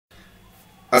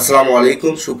আসসালামু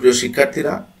আলাইকুম সুপ্রিয়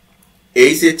শিক্ষার্থীরা।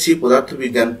 এইচএসসি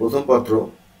পদার্থবিজ্ঞান প্রথম পত্র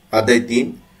অধ্যায় 3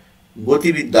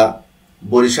 গতিবিদ্যা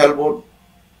বরিশাল বোর্ড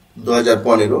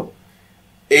 2015।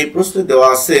 এই প্রশ্নে দেওয়া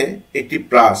আছে একটি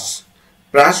প্রাস।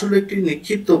 প্রাস হলো একটি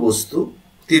নিক্ষিপ্ত বস্তু,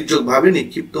 তির্যকভাবে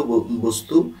নিক্ষিপ্ত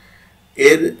বস্তু।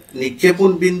 এর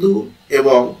নিক্ষেপণ বিন্দু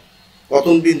এবং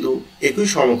পতন বিন্দু একই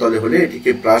সমতলে হলে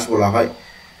এটিকে প্রাস বলা হয়।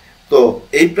 তো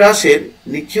এই প্রাসের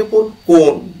নিক্ষেপণ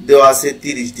কোণ দেওয়া আছে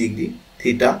 30 ডিগ্রি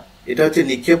থিটা, এটা হচ্ছে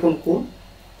নিক্ষেপণ কোণ,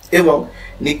 এবং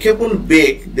নিক্ষেপণ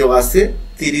বেগ দেওয়া আছে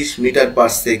 30 মিটার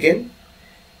পার সেকেন্ড,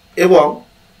 এবং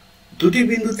দুটি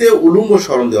বিন্দুতে উলম্ব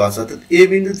সরণ দেওয়া আছে। অর্থাৎ এ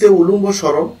বিন্দুতে উলম্ব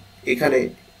সরণ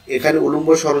এখানে উলম্ব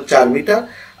সরণ 4 মিটার,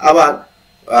 আবার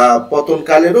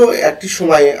পতনকালেরও একটি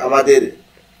সময়ে আমাদের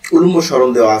উলম্ব সরণ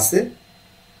দেওয়া আছে,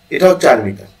 এটাও 4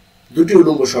 মিটার, দুটি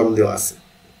উলম্ব সরণ দেওয়া আছে।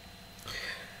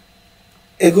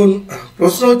 এখন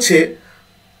প্রশ্ন হচ্ছে,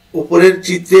 উপরের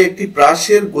চিত্রে একটি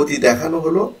প্রাসের গতি দেখানো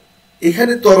হলো।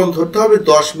 এখানে ত্বরণ ধরতে হবে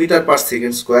 10 মিটার পার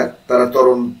সেকেন্ড স্কোয়ার, তারা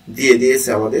ত্বরণ দিয়ে দিয়েছে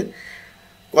আমাদের।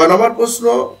 ক নম্বর প্রশ্ন,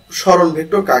 সরণ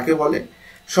ভেক্টর কাকে বলে?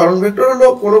 সরণ ভেক্টর হলো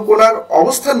কোন কোণার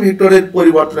অবস্থান ভেক্টরের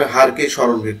পরিবর্তনের হারকে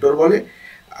সরণ ভেক্টর বলে।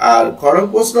 আর খ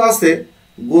নম্বর প্রশ্ন আছে,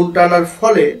 গুণ টানার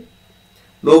ফলে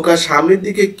নৌকা সামনের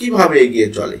দিকে কিভাবে এগিয়ে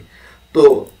চলে? তো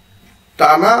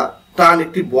টান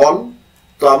একটি বল।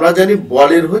 তো আমরা জানি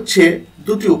বলের হচ্ছে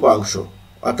দুটি উপাংশ,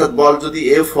 অর্থাৎ বল যদি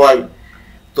এফ হয়,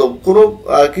 তো কোনো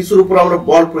কিছুর উপর আমরা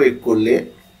বল প্রয়োগ করলে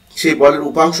সেই বলের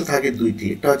উপাংশ থাকে দুইটি,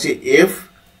 একটা হচ্ছে এফ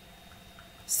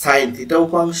সাইন থিটা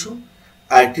উপাংশ,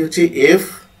 আর একটি হচ্ছে এফ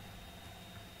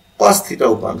কস থিটা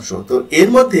উপাংশ। তো এর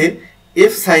মধ্যে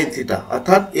এফ সাইন থিটা,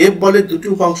 অর্থাৎ এফ বলের দুটি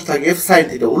উপাংশ থাকে, এফ সাইন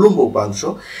থিটা উলম্ব উপাংশ।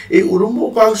 এই উলম্ব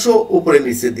উপাংশ উপরে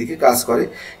নিচের দিকে কাজ করে,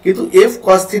 কিন্তু এফ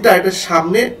কস থিটা এটা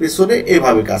সামনে পেছনে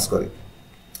এভাবে কাজ করে।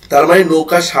 তার মানে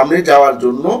নৌকা সামনে যাওয়ার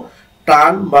জন্য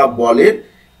টান বা বলের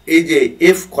এই যে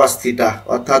এফ কস থিটা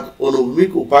অর্থাৎ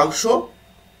অনুভূমিক উপাংশ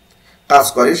কাজ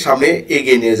করে সামনে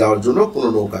এগিয়ে নিয়ে যাওয়ার জন্য কোনো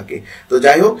নৌকাকে। তো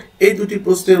যাই হোক, এই দুটি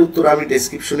প্রশ্নের উত্তর আমি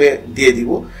ডেসক্রিপশনে দিয়ে দিব।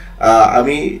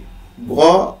 আমি ঘ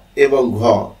এবং ঘ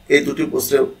এই দুটি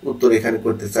প্রশ্নের উত্তর এখানে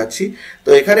করতে চাচ্ছি। তো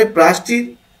এখানে প্রাসটির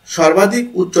সর্বাধিক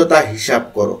উচ্চতা হিসাব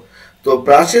করো। তো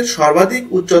প্রাসের সর্বাধিক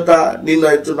উচ্চতা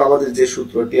নির্ণয়ের জন্য আমাদের যে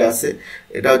সূত্রটি আছে,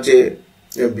 এটা হচ্ছে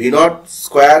v0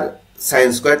 square sine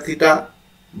square theta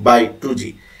by 2g।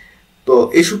 তো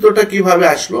এই সূত্রটা কিভাবে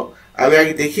আসলো আমি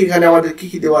আগে দেখি। এখানে আমাদের কি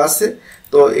কি দেওয়া আছে।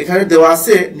 তো এখানে দেওয়া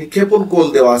আছে নিক্ষেপণ কোণ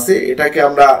দেওয়া আছে, এটাকে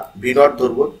আমরা v0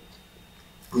 ধরব।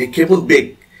 নিক্ষেপণ বেগ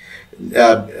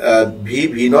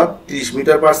v0 30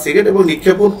 মিটার পার সেকেন্ড, এবং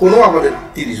নিক্ষেপণ কোণও আমাদের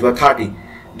 30 বা 30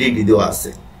 ডিগ্রি দেওয়া আছে।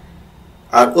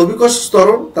 আর অভিকর্ষ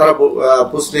ত্বরণ তারা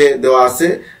প্রশ্নে দেওয়া আছে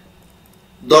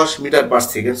 10 মিটার পার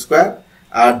সেকেন্ড স্কয়ার।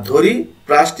 আর ধরি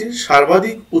প্রাসটির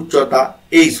সর্বাধিক উচ্চতা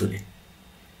এই শুনে।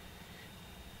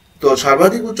 তো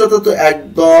সর্বাধিক উচ্চতা তো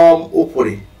একদম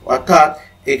উপরে, অর্থাৎ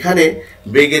এখানে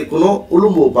বেগের কোনো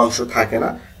উলম্ব উপাংশ থাকে না।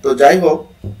 তো যাই হোক,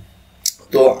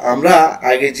 তো আমরা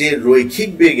আগে যে রৈখিক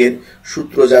বেগের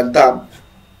সূত্র জানতাম,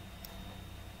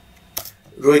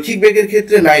 রৈখিক বেগের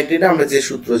ক্ষেত্রে 9-10 আমরা যে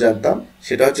সূত্র জানতাম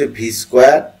সেটা হচ্ছে ভি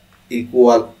স্কোয়ার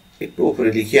ইকুয়াল, একটু উপরে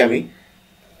লিখি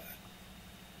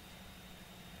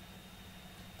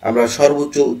আমরা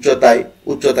সর্বোচ্চ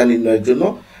উচ্চতা নির্ণয়ের জন্য।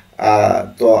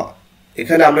 তো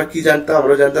এখানে আমরা কি জানতাম?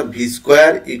 আমরা জানতাম V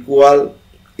square equal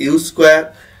you square,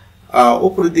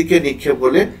 উপরের দিকে নিক্ষেপ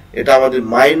হলে এটা আমাদের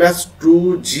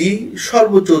 -2g,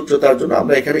 সর্বোচ্চ উচ্চতার জন্য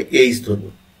আমরা এখানে এইচ ধরব,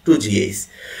 2gh।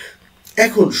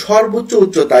 এখন সর্বোচ্চ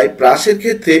উচ্চতায় প্রাসের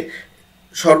ক্ষেত্রে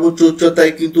সর্বোচ্চ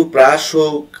উচ্চতায় কিন্তু প্রাস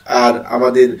হোক আর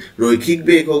আমাদের রৈখিক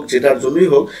বেগ হোক, যেটার জন্যই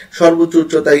হোক, সর্বোচ্চ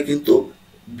উচ্চতায় কিন্তু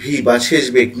ভি বা শেষ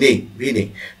বেগ নেই, ভি নেই।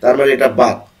 তার মানে এটা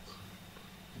বাদ,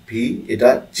 ভি এটা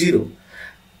 0।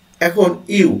 এখন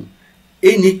ইউ,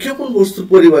 এই নিক্ষেপণ বস্তুর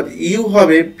পরিমাণ ইউ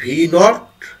হবে v0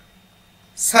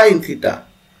 সাইন থিটা,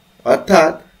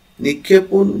 অর্থাৎ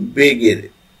নিক্ষেপণ বেগের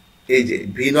এই যে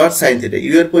v0 সাইন থিটা,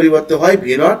 ইউ এর পরিবর্তে হয়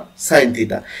v0 সাইন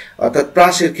থিটা, অর্থাৎ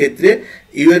প্রাসের ক্ষেত্রে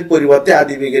ইউ এর পরিবর্তে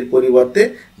আদি বেগের পরিবর্তে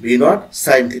v0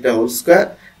 sine theta whole square.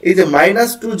 এই যে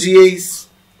 -2gh,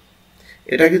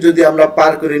 এটাকে যদি আমরা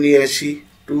পার করে নিয়ে আসি,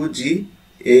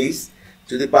 2gh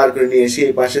যদি পার করে নিয়ে আসি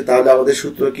এই পাশে, তাহলে আমাদের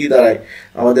সূত্র কি দাঁড়ায়?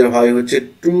 আমাদের হয় হচ্ছে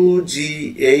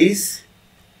 2gh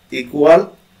equal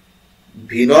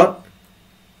v0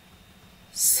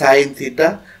 sine theta.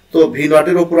 তো v0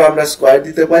 এর উপর আমরা স্কয়ার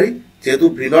দিতে পারি, যেহেতু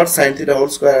v0 sine theta whole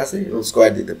square আছে, এবং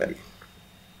স্কয়ার দিতে পারি।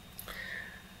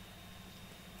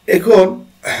 এখন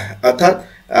অর্থাৎ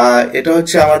এটা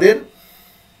হচ্ছে আমাদের,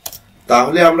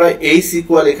 তাহলে আমরা h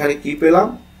ইকুয়াল এখানে কি পেলাম?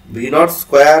 v0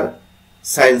 square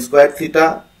sine square theta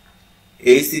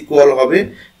H equal হবে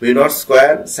V naught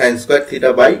square sine square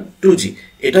theta by 2g।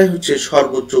 এটাই হচ্ছে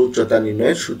সর্বোচ্চ উচ্চতা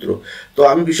নির্ণয়ের সূত্র। তো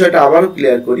আমি বিষয়টা আবারও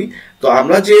ক্লিয়ার করি। তো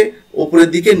আমরা যে উপরের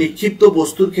দিকে নিক্ষিপ্ত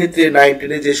বস্তুর ক্ষেত্রে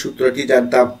 9 যে সূত্রটি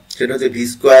জানতাম সেটা হচ্ছে V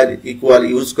square equal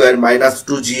you square minus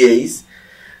 2gh।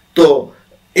 তো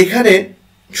এখানে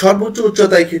সর্বোচ্চ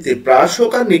উচ্চতার ক্ষেত্রে প্রাস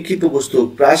হোক আর নিক্ষিপ্ত বস্তু হোক,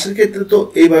 প্রাসের ক্ষেত্রে তো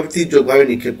এইভাবে তির্যকভাবে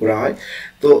নিক্ষেপ করা হয়।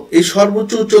 তো এই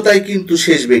সর্বোচ্চ উচ্চতায় কিন্তু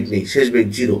শেষ বেগ নেই, শেষ বেগ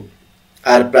 0।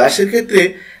 আর প্রাসের ক্ষেত্রে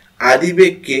আদি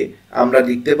বেগকে আমরা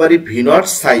লিখতে পারি V naught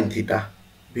sine theta,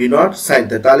 V naught sine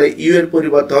theta. তাহলে ইউ এর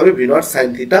পরিবর্তে হবে V naught sine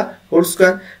theta whole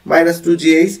square minus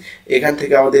 2gh। এখান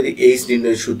থেকে আমাদের এইচ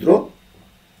নির্ণয়ের সূত্র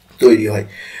তৈরি হয়।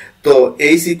 তো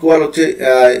এইচ ইকুয়াল হচ্ছে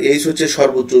এইচ হচ্ছে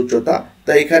সর্বোচ্চ উচ্চতা।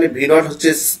 তাই এখানে ভি নট হচ্ছে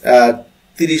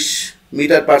 30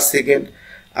 মিটার পার সেকেন্ড,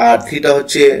 আর থিটা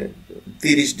হচ্ছে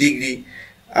 30 ডিগ্রি,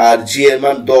 আর জি এর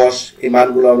মান 10। এই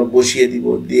মানগুলো আমরা বসিয়ে দিব,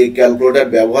 দিয়ে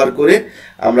ক্যালকুলেটর ব্যবহার করে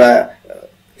আমরা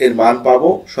এর মান পাবো।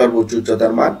 সর্বোচ্চ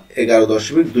উচ্চতার মান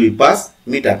 11.25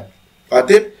 মিটার।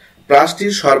 অতএব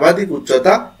প্রাসটির সর্বাধিক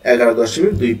উচ্চতা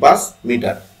 11.25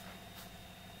 মিটার।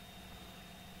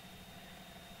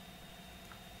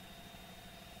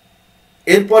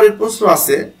 এরপরের প্রশ্ন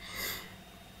আছে,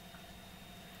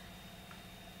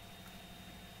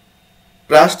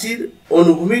 প্রাসটির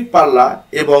অনুভূমিক পাল্লা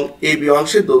এবং এ বি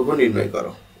অংশের দৈর্ঘ্য নির্ণয়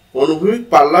করো। অনুভূমিক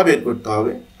পাল্লা বের করতে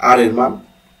হবে আর এর মান,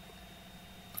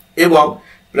 এবং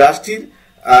প্রাসটির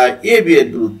এ বি এর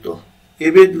দূরত্ব। এ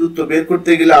বি এর দূরত্ব বের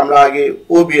করতে গেলে আমরা আগে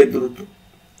ও বি এর দূরত্ব,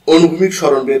 অনুভূমিক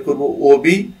সরণ বের করব ও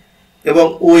বি, এবং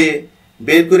ও এ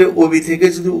বের করে ও বি থেকে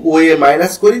যদি ও এ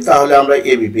মাইনাস করি তাহলে আমরা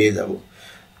এ বি পেয়ে যাব।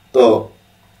 তো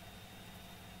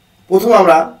প্রথম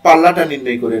আমরা পাল্লাটা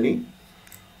নির্ণয় করে নিই।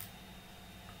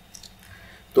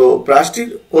 তো প্রাসটির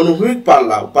অনুভূমিক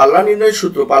পাল্লা নির্ণয়ের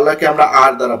সূত্র, পাল্লাকে আমরা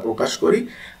আর দ্বারা প্রকাশ করি।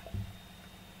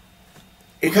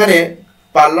 এখানে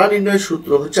পাল্লা নির্ণয়ের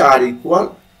সূত্র হচ্ছে আর equal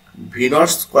V naught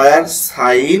square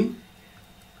sine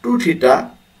 2 theta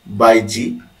by জি।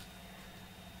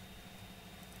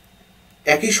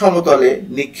 একই সমতলে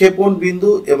নিক্ষেপণ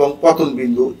বিন্দু এবং পতন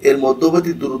বিন্দু এর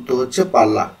মধ্যবর্তী দূরত্ব হচ্ছে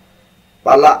পাল্লা।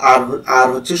 পাল্লা আর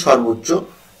হচ্ছে সর্বোচ্চ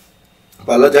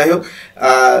পাল্লা। যাই হোক,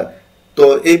 তো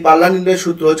এই পাল্লা নির্ণয়ের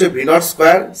সূত্র হচ্ছে V naught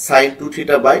square sine 2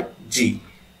 theta by জি।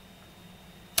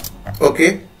 ওকে,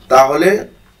 তাহলে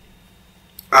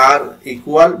আর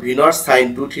equal V naught sign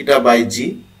 2 theta by জি।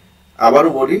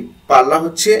 আবারও বলি, পাল্লা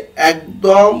হচ্ছে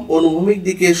একদম অনুভূমিক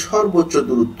দিকে সর্বোচ্চ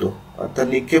দূরত্ব, অর্থাৎ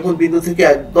নিক্ষেপণ বিন্দু থেকে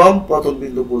একদম পতন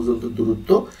বিন্দু পর্যন্ত দূরত্ব,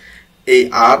 এই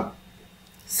আর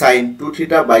সাইন 2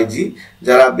 থিটা বাই জি।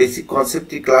 যারা বেসিক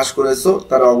কনসেপ্টটি ক্লাস করেছো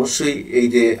তারা অবশ্যই এই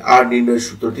যে আর নির্ণয়ের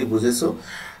সূত্রটি বুঝেছো।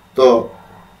 তো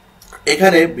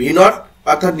এখানে ভি নট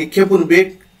অর্থাৎ নিক্ষেপণ বেগ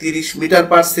 30 মিটার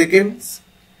পার সেকেন্ড,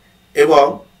 এবং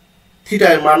থিটা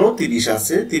এর মানও 30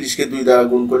 আছে, 30কে 2 দ্বারা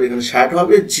গুণ করে এখানে 60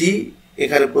 হবে। জি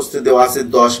এখানে প্রশ্নে দেওয়া আছে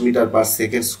 10 মিটার পার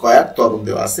সেকেন্ড স্কোয়ার ত্বরণ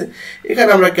দেওয়া আছে। এখানে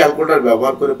আমরা ক্যালকুলেটর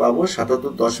ব্যবহার করে পাবো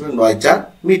 77.94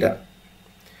 মিটার।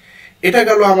 এটা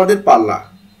গেল আমাদের পাল্লা।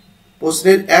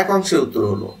 প্রশ্নের এক অংশের উত্তর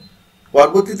হলো।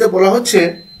 পরবর্তীতে বলা হচ্ছে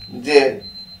যে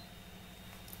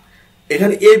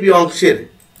এখানে এ বি অংশের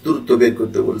দূরত্ব বের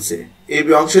করতে বলছে। এ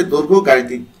বি অংশের দৈর্ঘ্য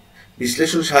গাণিতিক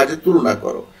বিশ্লেষণ সাহায্যে তুলনা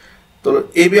করো। তো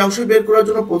এ বি অংশ বের করার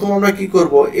জন্য প্রথম আমরা কি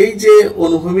করব, এই যে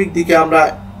অনুভূমিক দিকে আমরা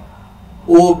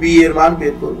ও বি এর মান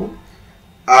বের করব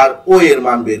আর ও এর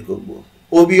মান বের করব।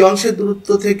 ও বি অংশের দূরত্ব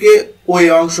থেকে ও এ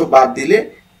অংশ বাদ দিলে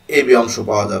এ বি অংশ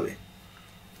পাওয়া যাবে।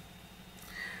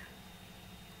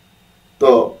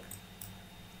 তো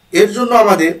এর জন্য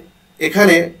আমাদের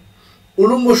এখানে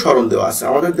উলম্ব সরণ দেওয়া আছে,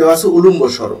 আমাদের দেওয়া আছে উলম্ব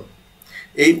সরণ।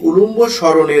 এই উলম্ব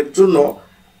সরণের জন্য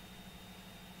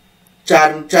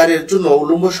 4 জন্য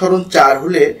উলম্ব সরণ 4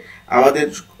 হলে আমাদের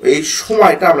এই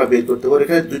সময়টা আমরা বের করতে পারি।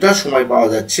 এখানে দুটা সময় পাওয়া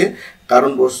যাচ্ছে,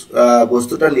 কারণ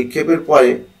বস্তুটা নিক্ষেপের পরে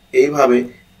এইভাবে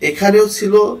এখানেও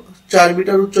ছিল 4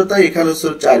 মিটার উচ্চতায়, এখানেও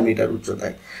ছিল 4 মিটার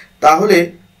উচ্চতায়। তাহলে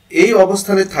এই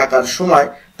অবস্থানে থাকার সময়,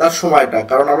 তার সময়টা,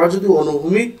 কারণ আমরা যদি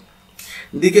অনুভূমিক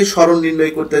দিকে সরণ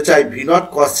নির্ণয় করতে চাই V naught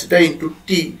cos theta into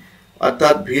T,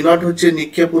 অর্থাৎ ভি নট হচ্ছে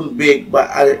নিক্ষেপণ বেগ, বা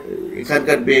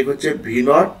এখানকার বেগ হচ্ছে ভি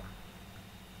নট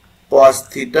কস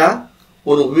থিটা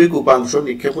অনুভূমিক উপাংশ,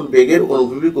 নিক্ষেপণ বেগের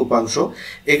অনুভূমিক উপাংশ।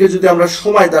 একে যদি আমরা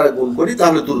সময় দ্বারা গুণ করি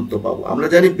তাহলে দূরত্ব পাবো। আমরা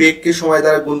জানি বেগকে সময়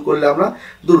দ্বারা গুণ করলে আমরা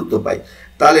দূরত্ব পাই।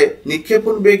 তাহলে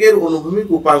নিক্ষেপণ বেগের অনুভূমিক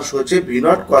উপাংশ হচ্ছে ভি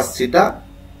নট কস থিটা,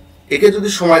 একে যদি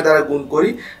সময় দ্বারা গুণ করি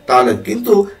তাহলে,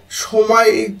 কিন্তু সময়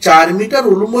এই 4 মিটার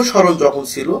উলম্ব সরণ যখন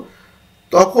ছিল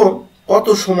তখন কত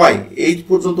সময়, এই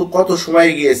পর্যন্ত কত সময়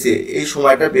গিয়েছে, এই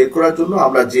সময়টা বের করার জন্য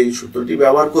আমরা যে সূত্রটি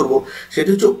ব্যবহার করব সেটি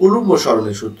হচ্ছে উলম্ব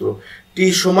সরণের সূত্র। টি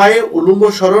সময়ে উলম্ব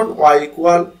সরণ y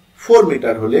ইকুয়াল 4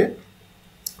 মিটার হলে,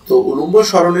 তো উলম্ব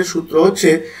সরণের সূত্র হচ্ছে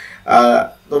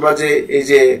তোমরা যে এই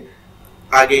যে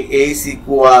আগে এইচ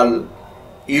ইকুয়াল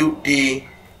ইউটি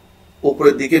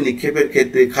উপরের দিকে নিক্ষেপের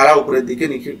ক্ষেত্রে, খাড়া উপরের দিকে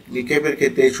নিক্ষেপের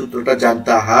ক্ষেত্রে এই সূত্রটা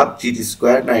জানতে হাফ জিটি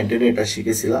স্কোয়ার 9 এটা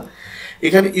শিখেছিলাম।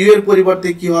 এখানে ইউ এর পরিবর্তে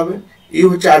কি হবে, ইউ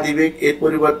হচ্ছে আদি বেগ, এর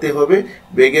পরিবর্তে হবে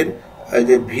বেগের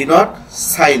যে V naught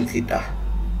sine theta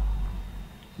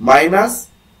minus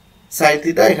sine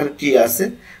theta, এখানে টি আছে,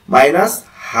 মাইনাস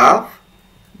হাফ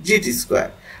জিটি স্কোয়ার।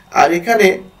 আর এখানে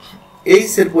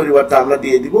এইচ এর পরিবর্তে আমরা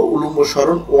দিয়ে দিব উলম্ব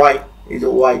সরণ ওয়াই, এই যে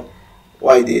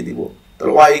ওয়াই দিয়ে দিব।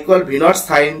 তাহলে Y equal V naught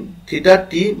sine theta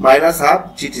টি মাইনাস হাফ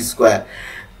জিটি স্কোয়ার।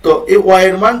 তো এই ওয়াই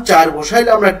এর মান 4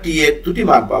 বসাইলে আমরা টি এর দুটি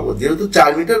মান পাবো, যেহেতু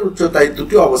 4 মিটার উচ্চতায়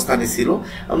দুটি অবস্থানে ছিল,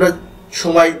 আমরা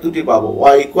সময় দুটি পাবো।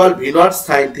 Y equal V naught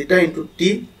sine theta into T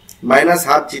minus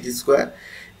half GT square.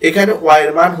 এখানে ওয়াই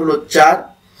এর মান হলো 4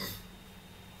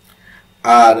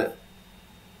 আর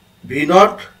ভি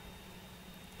নট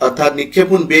অর্থাৎ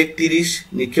নিক্ষেপণ বেগ 30,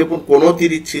 নিক্ষেপণ কোণ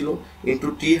 30 ছিল, ইন্টু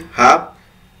টি হাফ,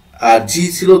 আর জি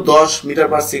ছিল 10 মিটার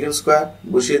পার সেকেন্ড স্কোয়ার,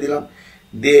 বসিয়ে দিলাম।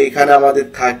 দিয়ে এখানে আমাদের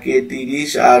থাকে 30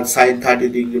 আর সাইন 30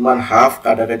 ডিগ্রি মান হাফ,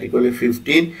 কাটাকাটি করলে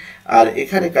 15, আর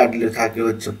এখানে কাটলে থাকে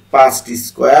হচ্ছে 5টি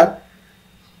স্কোয়ার।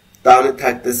 তাহলে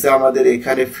থাকতেছে আমাদের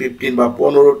এখানে 15 বা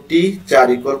 15টি, 4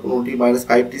 ইকুয়াল 15টি মাইনাস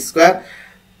 5টি স্কোয়ার।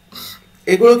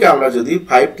 এগুলোকে আমরা যদি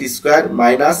 5টি স্কোয়ার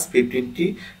মাইনাস 15টি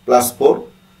প্লাস 4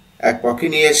 এক পক্ষে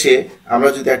নিয়ে এসে আমরা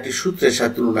যদি একটি সূত্রের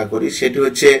সাথে তুলনা করি, সেটি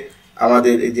হচ্ছে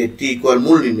আমাদের এই যে টি ইকুয়াল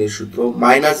মূল নির্ণয়ের সূত্র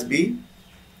minus B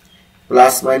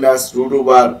plus minus root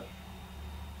over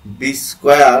B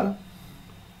square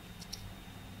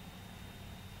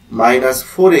minus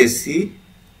 4ac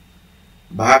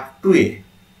ভাগ 2a,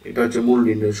 এটা হচ্ছে মূল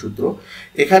নির্ণয়ের সূত্র।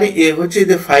 এখানে এ হচ্ছে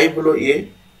যে 5 হলো এ,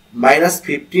 মাইনাস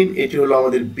 15 এটি হলো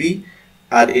আমাদের বি,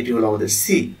 আর এটি হলো আমাদের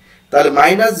সি। তাহলে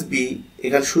মাইনাস বি,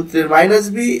 এখানে সূত্রের মাইনাস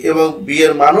বি এবং বি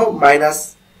এর মানও মাইনাস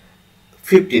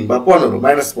 15 বা 15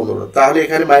 মাইনাস 15, তাহলে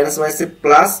এখানে মাইনাস মাইনাসে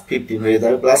প্লাস 15 হয়ে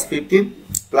যাবে, plus 15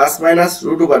 plus minus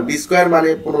root over B square মানে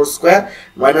 15 স্কোয়ার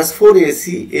মাইনাস 4ac,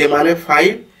 এ মানে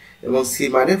 5 এবং সি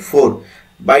মানে 4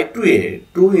 বাই 2a,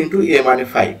 2 ইন্টু এ মানে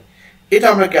 5। এটা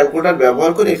আমরা ক্যালকুলেটর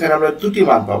ব্যবহার করে এখানে আমরা দুটি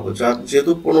মান পাবো,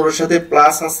 যেহেতু 15 সাথে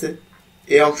প্লাস আছে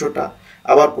এই অংশটা,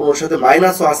 আবার 15 সাথে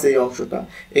মাইনাসও আছে এই অংশটা,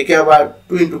 একে আবার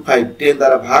 2 ইন্টু 5 10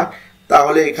 দ্বারা ভাগ,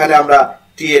 তাহলে এখানে আমরা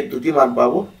টি এর দুটি মান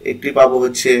পাবো। একটি পাবো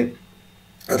হচ্ছে,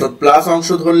 অর্থাৎ প্লাস অংশ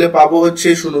ধরলে পাবো হচ্ছে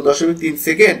 0.3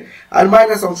 সেকেন্ড, আর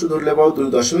মাইনাস অংশ ধরলে পাবো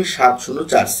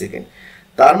 2.704 সেকেন্ড।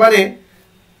 তার মানে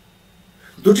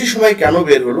দুটি সময় কেন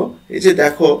বের হলো, এই যে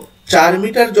দেখো 4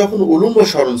 মিটার যখন উলম্ব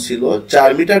সরণ ছিল, 4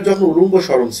 মিটার যখন উলম্ব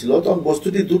সরণ ছিল তখন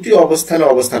বস্তুটি দুটি অবস্থানে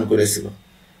অবস্থান করেছিল।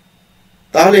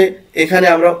 তাহলে এখানে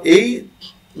আমরা এই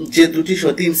যে দুটি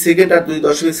 3 সেকেন্ড আর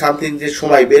 2 সামথিং যে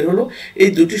সময় বের হলো, এই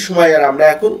দুটি সময় আর আমরা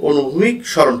এখন অনুভূমিক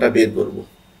সরণটা বের করব।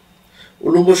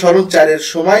 উলম্ব সরণ 4 এর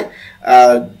সময়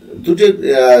দুটি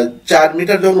 4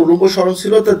 মিটার যখন উলম্ব সরণ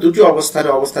ছিল তার দুটি অবস্থানে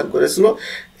অবস্থান করেছিল,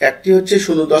 একটি হচ্ছে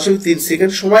 0.3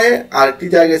 সেকেন্ড সময়ে, আর একটি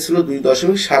জায়গায় ছিল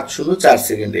 2.704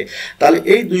 সেকেন্ডে। তাহলে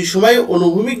এই দুই সময়ে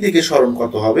অনুভূমিক দিকে সরণ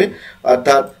কত হবে,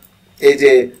 অর্থাৎ এই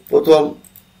যে প্রথম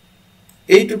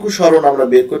এইটুকু সরণ আমরা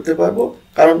বের করতে পারবো,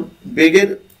 কারণ বেগের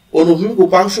অনুভূমিক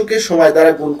উপাংশকে সময়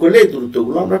দ্বারা গুণ করলে এই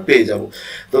দূরত্বগুলো আমরা পেয়ে যাব।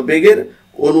 তো বেগের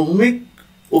অনুভূমিক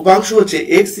উপাংশ হচ্ছে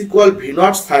x equal V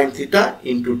naught sine theta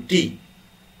into T.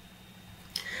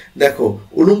 দেখো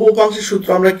উলম্ব উপাংশের সূত্র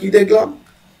আমরা কি দেখলাম,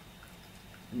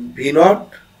 V naught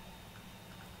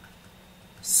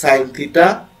sine theta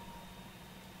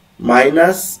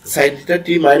minus sine theta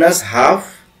টি মাইনাস হাফ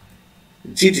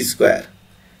জিটি স্কোয়ার।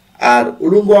 আর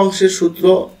উলম্ব অংশের সূত্র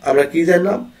আমরা কি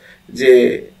জানলাম, যে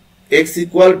x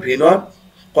equal V naught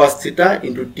cos theta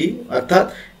into T, অর্থাৎ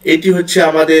এটি হচ্ছে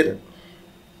আমাদের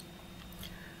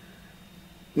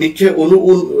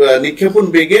নিক্ষেপণ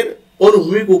বেগের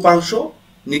অনুভূমিক উপাংশ।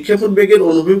 নিক্ষেপণ বেগের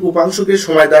অনুভূমিক উপাংশকে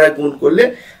সময় দ্বারা গুণ করলে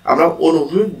আমরা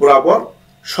অনুভূমিক বরাবর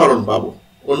সরণ পাবো।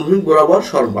 অনুভূমিক বরাবর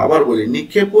সরণ পাবো। আবার বলি,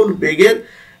 নিক্ষেপণ বেগের,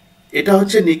 এটা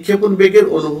হচ্ছে নিক্ষেপণ বেগের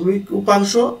অনুভূমিক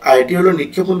উপাংশ, আর এটি হলো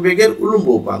নিক্ষেপণ বেগের উলম্ব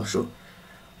উপাংশ।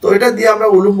 তো এটা দিয়ে আমরা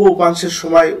উলম্ব উপাংশের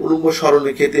সময় উলম্ব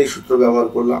সরণের ক্ষেত্রে এই সূত্র ব্যবহার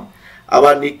করলাম।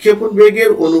 আবার নিক্ষেপণ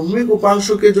বেগের অনুভূমিক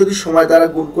উপাংশকে যদি সময় দ্বারা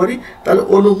গুণ করি তাহলে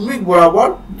অনুভূমিক বরাবর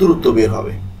দূরত্ব বের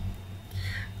হবে।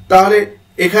 তাহলে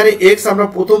এখানে x আমরা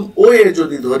প্রথম ও এ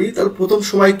যদি ধরি, তাহলে প্রথম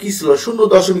সময় কি ছিল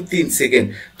 0.3 সেকেন্ড,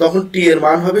 তখন টি এর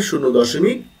মান হবে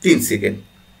 0.3 সেকেন্ড।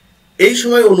 এই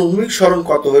সময় অনুভূমিক সরণ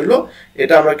কত হইল,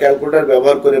 এটা আমরা ক্যালকুলেটর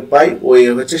ব্যবহার করে পাই, ও এ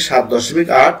হচ্ছে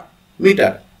 7.8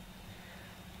 মিটার।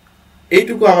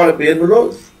 এইটুকু আমার বের হলো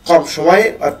কম সময়ে,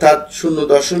 অর্থাৎ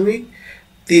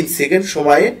 0.3 সেকেন্ড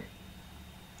সময়ে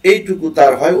এইটুকু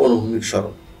তার হয় অনুভূমিক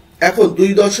সরণ। এখন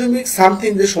 2 দশমিক সামথিং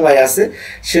যে সময় আছে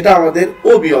সেটা আমাদের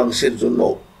ও বি অংশের জন্য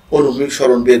অনুভূমিক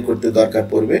সরণ বের করতে দরকার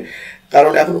পড়বে,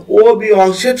 কারণ এখন ও বি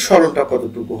অংশের সরণটা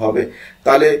কতটুকু হবে।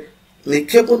 তাহলে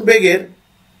নিক্ষেপণ বেগের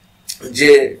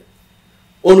যে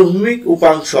অনুভূমিক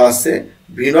উপাংশ আছে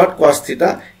ভি নট কস থিটা,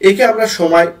 একে আমরা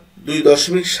সময়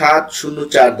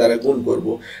 2.704 দ্বারা গুণ করব।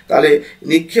 তাহলে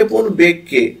নিক্ষেপণ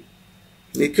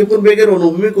বেগের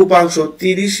অনুভূমিক উপাংশ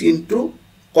 30 into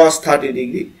cos 30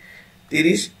 degree,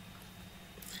 30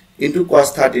 into cos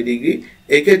 30 degree,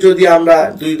 একে যদি আমরা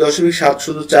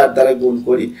 2.704 দ্বারা গুণ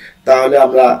করি তাহলে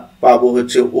আমরা পাবো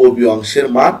হচ্ছে ও বি অংশের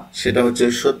মান, সেটা হচ্ছে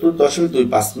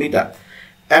 70.25 মিটার।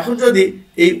 এখন যদি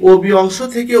এই ও বি অংশ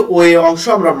থেকে ও এ অংশ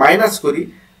আমরা মাইনাস করি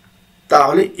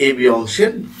তাহলে এ বি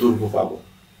অংশের দৈর্ঘ্য পাবো।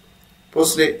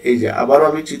 প্রশ্নে এই যে আবারও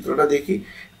আমি চিত্রটা দেখি,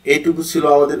 এইটুকু ছিল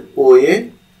আমাদের ও এ,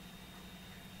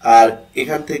 আর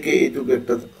এখান থেকে এইটুকু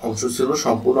একটা অংশ ছিল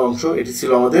সম্পূর্ণ অংশ, এটি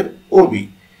ছিল আমাদের ও বি।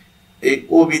 এই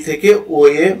ও বি থেকে ও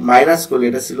এ মাইনাস করলে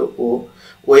এটা ছিল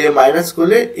ও এ মাইনাস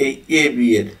করলে এই এ বি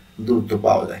এর দূরত্ব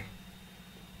পাওয়া যায়।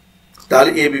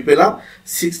 তাহলে এ বি পেলাম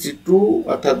 62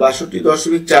 অর্থাৎ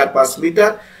 62.45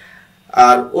 মিটার।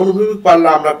 আর অনুভূমিক পাল্লা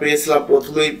আমরা পেয়েছিলাম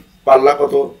প্রথমেই, পাল্লা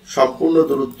কত, সম্পূর্ণ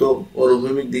দূরত্ব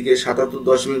অনুভূমিক দিকে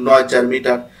 77.94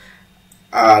 মিটার,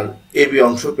 আর এ বি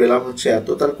অংশ পেলাম হচ্ছে এত।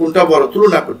 তার কোনটা বড়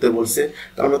তুলনা করতে বলছে,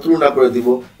 তার আমরা তুলনা করে দিব।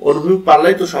 অনুভূমিক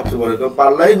পাল্লাই তো সবচেয়ে বড়, কারণ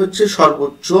পাল্লাই হচ্ছে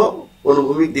সর্বোচ্চ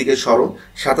অনুভূমিক দিকে সরণ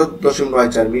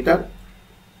 77.94 মিটার,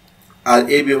 আর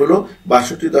এ বি হলো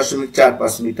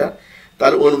 62.45 মিটার।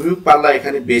 তাহলে অনুভূমিক পাল্লা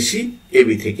এখানে বেশি এ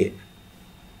বি থেকে।